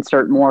could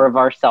insert more of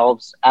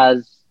ourselves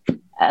as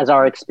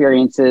our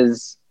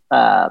experiences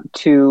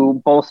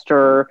to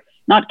bolster,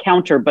 not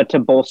counter, but to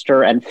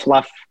bolster and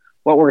fluff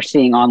what we're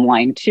seeing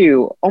online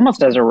too,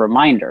 almost as a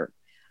reminder.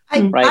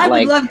 I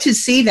would love to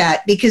see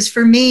that, because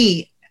for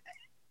me,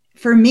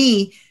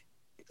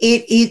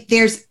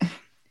 there's,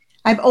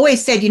 I've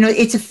always said,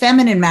 it's a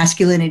feminine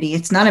masculinity.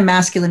 It's not a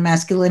masculine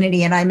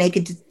masculinity. And I make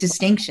a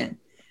distinction.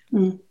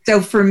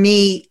 So for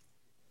me,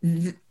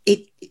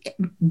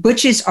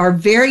 butches are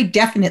very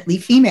definitely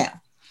female.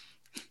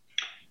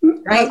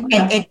 Right.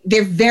 And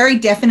they're very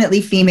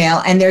definitely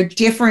female, and they're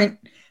different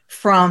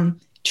from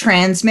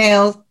trans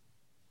male,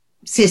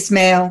 cis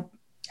male.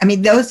 I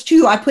mean, those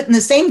two I put in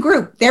the same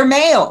group. They're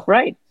male.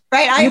 Right.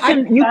 Right.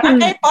 I'm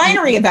not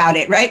binary about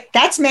it. Right.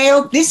 That's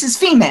male. This is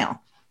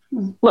female.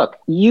 Look,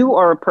 you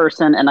are a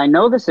person, and I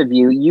know this of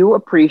you, you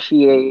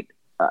appreciate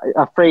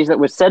a phrase that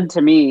was said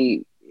to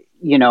me,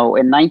 in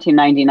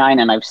 1999,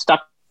 and I've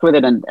stuck with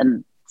it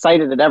and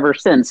cited it ever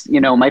since.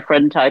 My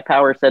friend Ty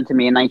Power said to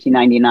me in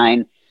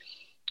 1999,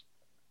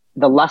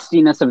 the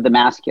lustiness of the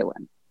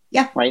masculine.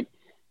 Yeah. Right.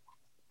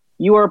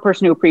 You are a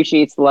person who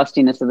appreciates the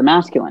lustiness of the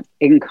masculine.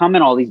 It can come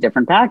in all these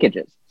different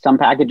packages. Some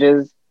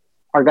packages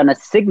are going to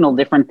signal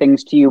different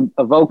things to you,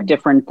 evoke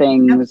different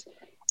things. Yep.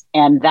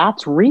 And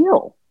that's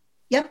real.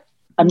 Yep.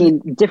 I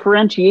mean,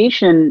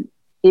 differentiation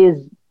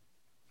is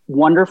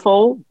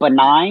wonderful,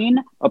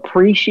 benign,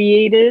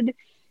 appreciated,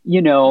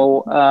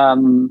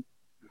 not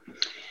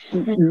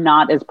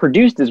as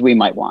produced as we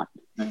might want.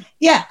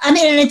 Yeah, I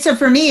mean, and so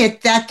for me,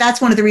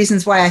 that's one of the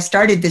reasons why I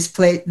started this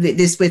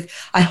with,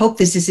 I hope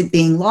this isn't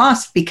being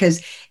lost, because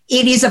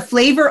it is a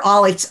flavor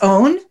all its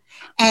own,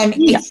 and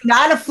it's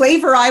not a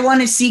flavor I want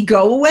to see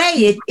go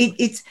away.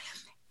 It's,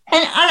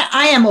 and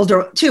I am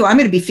older too. I'm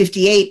going to be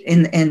 58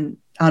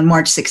 on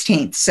March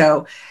 16th.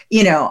 So,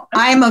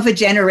 I'm of a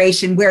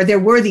generation where there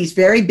were these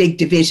very big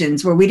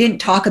divisions where we didn't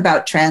talk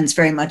about trans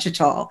very much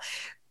at all.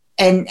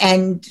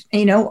 And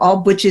all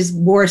butches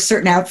wore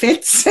certain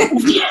outfits.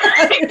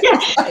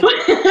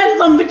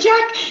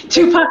 Lumberjack,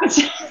 2 pockets.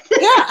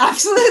 Yeah,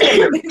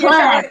 absolutely.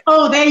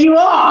 Oh, there you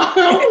are.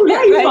 Oh,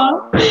 there you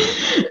are.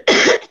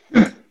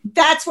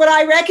 That's what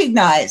I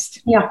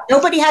recognized. Yeah.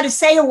 Nobody had to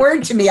say a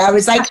word to me. I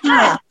was like,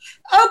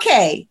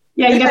 okay.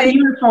 Yeah, you got the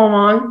uniform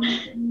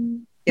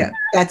on. Yeah,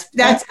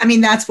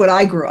 that's what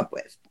I grew up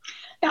with.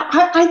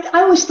 I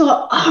always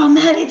thought, oh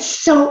man, it's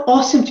so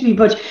awesome to be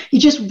butch. You're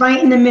just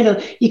right in the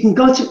middle. You can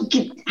go to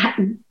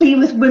be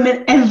with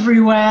women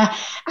everywhere,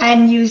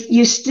 and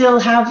you still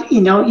have,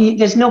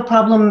 there's no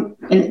problem.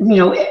 In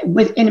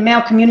a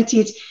male community,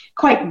 it's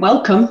quite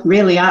welcome.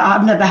 Really,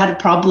 I've never had a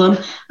problem.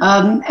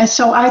 And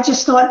so I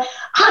just thought,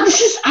 I'm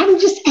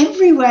just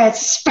everywhere.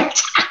 It's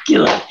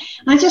spectacular.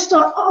 And I just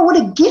thought, oh, what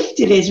a gift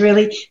it is,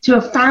 really, to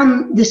have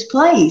found this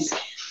place.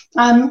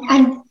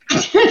 And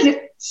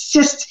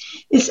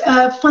it's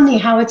funny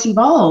how it's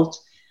evolved,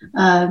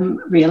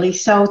 really.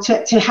 So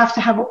to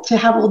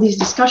have all these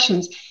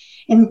discussions,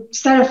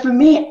 instead of, for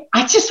me,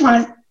 I just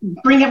want to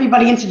bring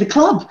everybody into the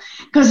club,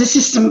 because it's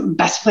just the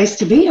best place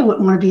to be. I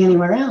wouldn't want to be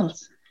anywhere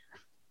else.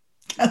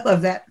 I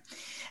love that.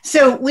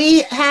 So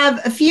we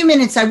have a few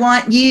minutes. I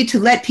want you to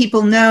let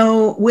people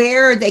know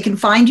where they can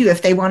find you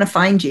if they want to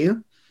find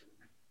you.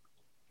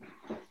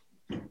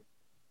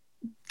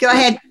 Go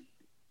ahead.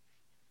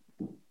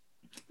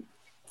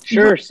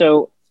 Sure.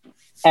 So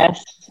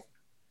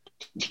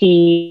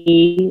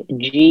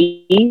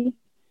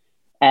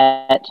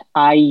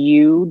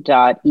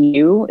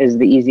stg@iu.eu is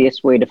the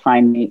easiest way to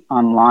find me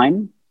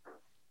online.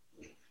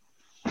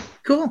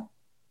 Cool.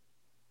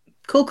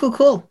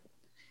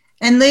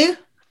 And Lou?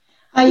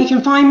 You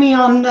can find me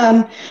on,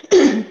 well,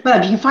 you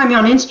can find me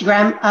on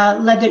Instagram,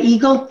 Leather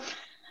Eagle.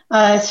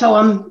 So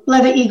I'm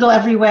Leather Eagle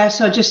everywhere.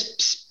 So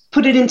just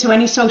put it into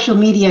any social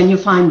media and you'll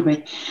find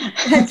me.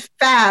 That's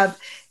fab.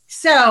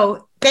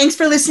 So thanks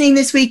for listening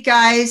this week,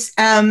 guys.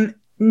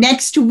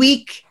 Next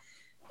week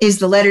is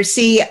the letter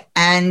C,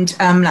 and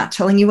I'm not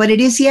telling you what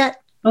it is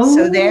yet. Oh.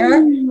 So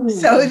there.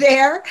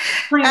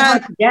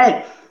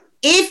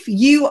 If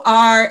you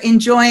are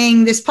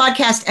enjoying this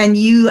podcast and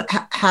you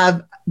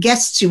have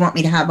guests you want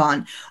me to have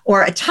on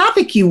or a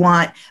topic you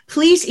want,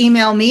 please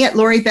email me at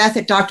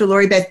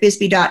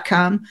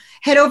LoriBeth@drloribethbisbee.com.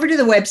 Head over to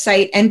the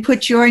website and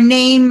put your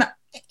name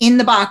in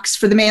the box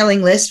for the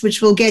mailing list,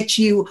 which will get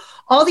you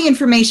all the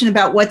information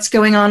about what's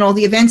going on, all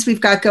the events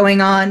we've got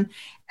going on,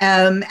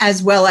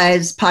 as well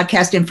as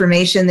podcast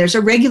information. There's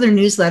a regular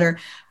newsletter.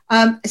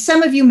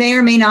 Some of you may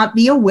or may not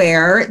be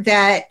aware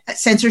that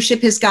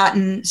censorship has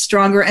gotten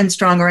stronger and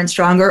stronger and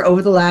stronger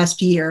over the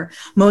last year.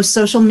 Most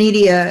social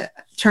media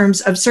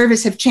terms of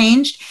service have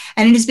changed,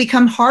 and it has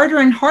become harder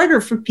and harder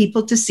for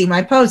people to see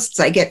my posts.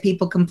 I get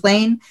people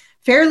complain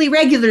fairly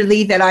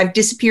regularly that I've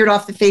disappeared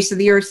off the face of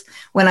the earth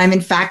when I'm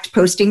in fact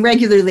posting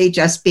regularly,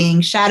 just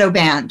being shadow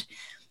banned.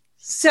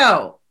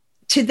 So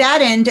to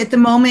that end, at the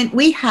moment,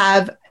 we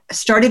have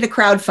started a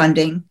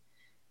crowdfunding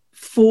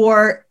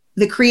for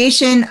the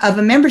creation of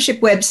a membership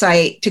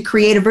website to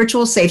create a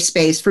virtual safe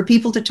space for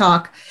people to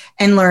talk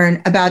and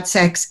learn about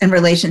sex and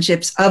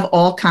relationships of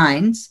all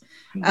kinds.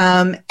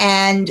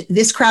 And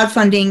this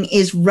crowdfunding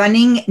is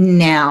running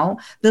now.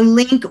 The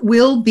link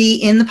will be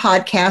in the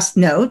podcast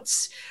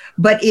notes,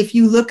 but if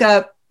you look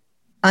up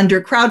under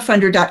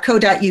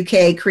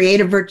crowdfunder.co.uk,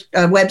 creating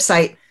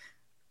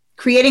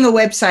a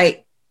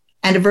website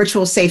and a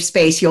virtual safe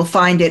space, you'll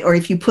find it. Or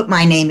if you put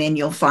my name in,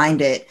 you'll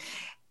find it.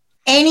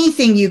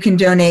 Anything you can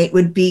donate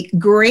would be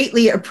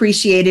greatly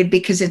appreciated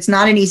because it's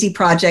not an easy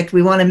project.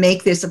 We want to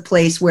make this a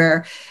place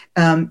where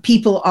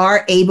people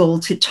are able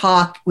to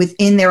talk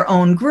within their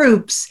own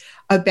groups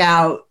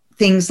about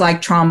things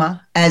like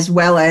trauma, as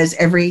well as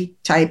every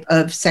type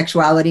of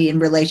sexuality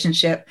and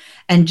relationship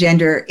and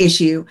gender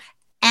issue,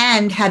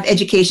 and have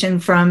education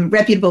from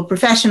reputable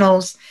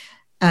professionals,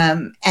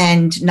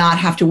 and not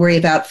have to worry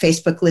about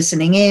Facebook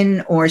listening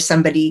in or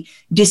somebody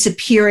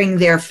disappearing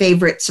their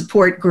favorite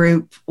support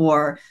group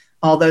or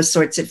all those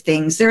sorts of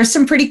things. There are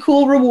some pretty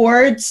cool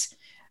rewards.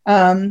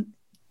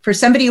 For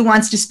somebody who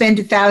wants to spend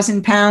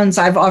 £1,000,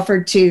 I've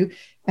offered to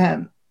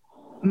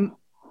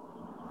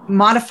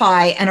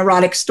modify an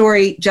erotic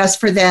story just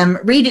for them,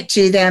 read it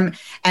to them,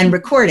 and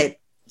record it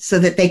so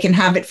that they can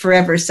have it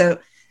forever. So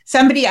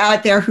somebody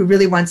out there who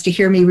really wants to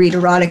hear me read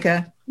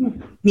erotica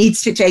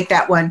needs to take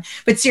that one.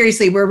 But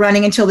seriously, we're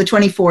running until the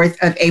 24th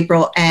of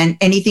April, and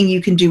anything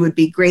you can do would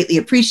be greatly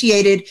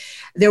appreciated.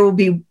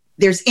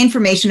 There's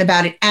information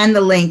about it, and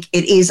the link,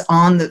 it is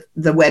on the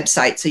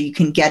website, so you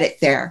can get it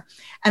there.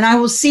 And I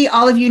will see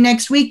all of you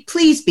next week.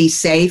 Please be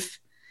safe.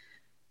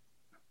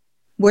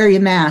 Wear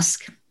your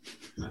mask.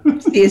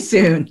 See you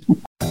soon.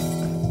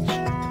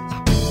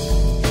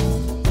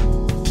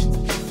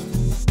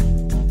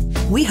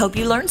 We hope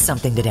you learned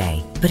something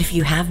today. But if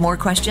you have more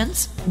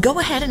questions, go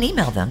ahead and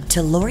email them to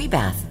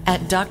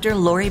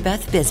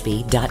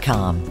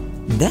LoriBeth@drloribethbisbee.com.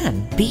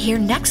 Then be here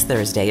next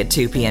Thursday at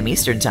 2 p.m.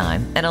 Eastern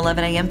Time and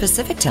 11 a.m.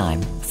 Pacific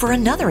Time for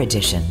another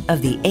edition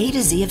of the A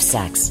to Z of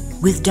Sex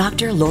with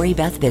Dr. Lori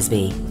Beth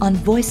Bisbee on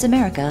Voice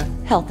America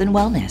Health and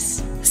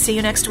Wellness. See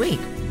you next week.